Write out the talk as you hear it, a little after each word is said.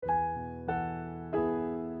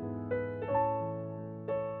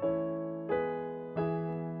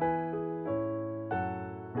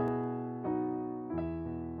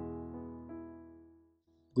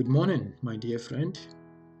Good morning, my dear friend.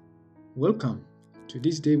 Welcome to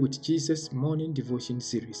this Day with Jesus morning devotion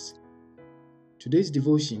series. Today's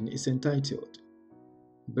devotion is entitled,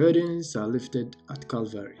 Burdens Are Lifted at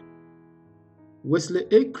Calvary. Wesley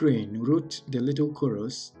A. Crane wrote the little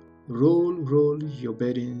chorus, Roll, roll your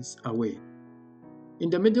burdens away. In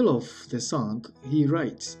the middle of the song, he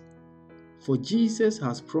writes, For Jesus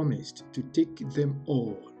has promised to take them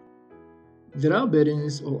all. There are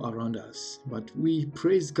burdens all around us, but we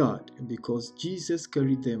praise God because Jesus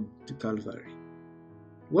carried them to Calvary.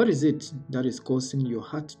 What is it that is causing your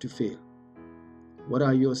heart to fail? What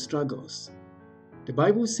are your struggles? The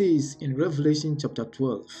Bible says in Revelation chapter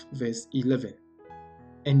 12, verse 11,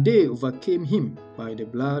 And they overcame him by the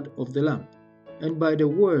blood of the Lamb and by the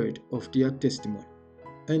word of their testimony,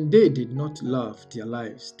 and they did not love their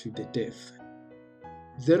lives to the death.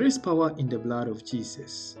 There is power in the blood of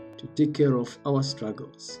Jesus to take care of our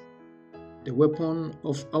struggles. The weapon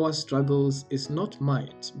of our struggles is not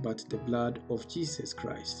might, but the blood of Jesus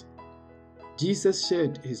Christ. Jesus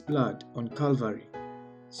shed his blood on Calvary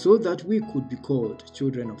so that we could be called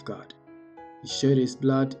children of God. He shed his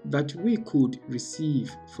blood that we could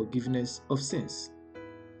receive forgiveness of sins.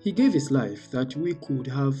 He gave his life that we could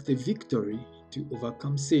have the victory to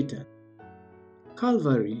overcome Satan.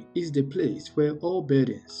 Calvary is the place where all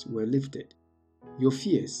burdens were lifted. Your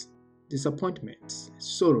fears, disappointments,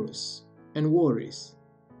 sorrows, and worries,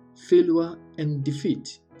 failure and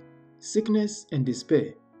defeat, sickness and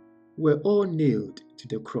despair were all nailed to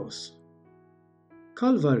the cross.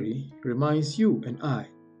 Calvary reminds you and I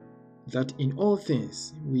that in all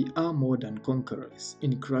things we are more than conquerors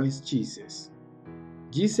in Christ Jesus.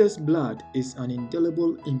 Jesus' blood is an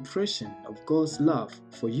indelible impression of God's love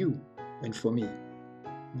for you and for me.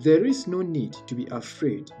 There is no need to be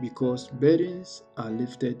afraid because burdens are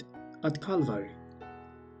lifted at Calvary.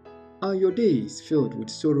 Are your days filled with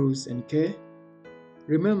sorrows and care?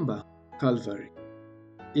 Remember Calvary.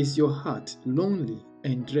 Is your heart lonely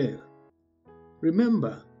and drear?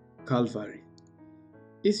 Remember Calvary.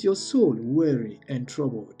 Is your soul weary and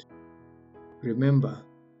troubled? Remember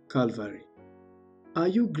Calvary. Are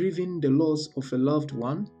you grieving the loss of a loved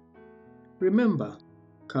one? Remember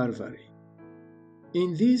Calvary.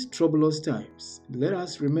 In these troublous times, let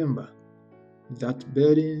us remember that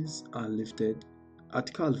burdens are lifted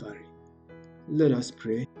at Calvary. Let us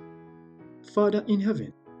pray. Father in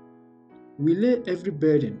heaven, we lay every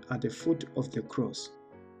burden at the foot of the cross.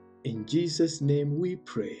 In Jesus' name we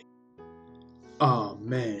pray.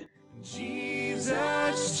 Amen.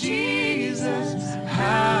 Jesus, Jesus,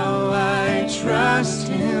 how I trust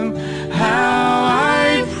him, how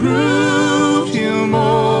I proved him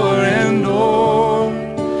more and more.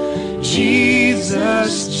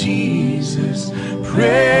 Jesus, Jesus,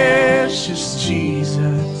 precious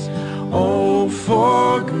Jesus, oh,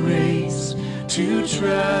 for grace to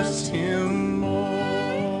trust him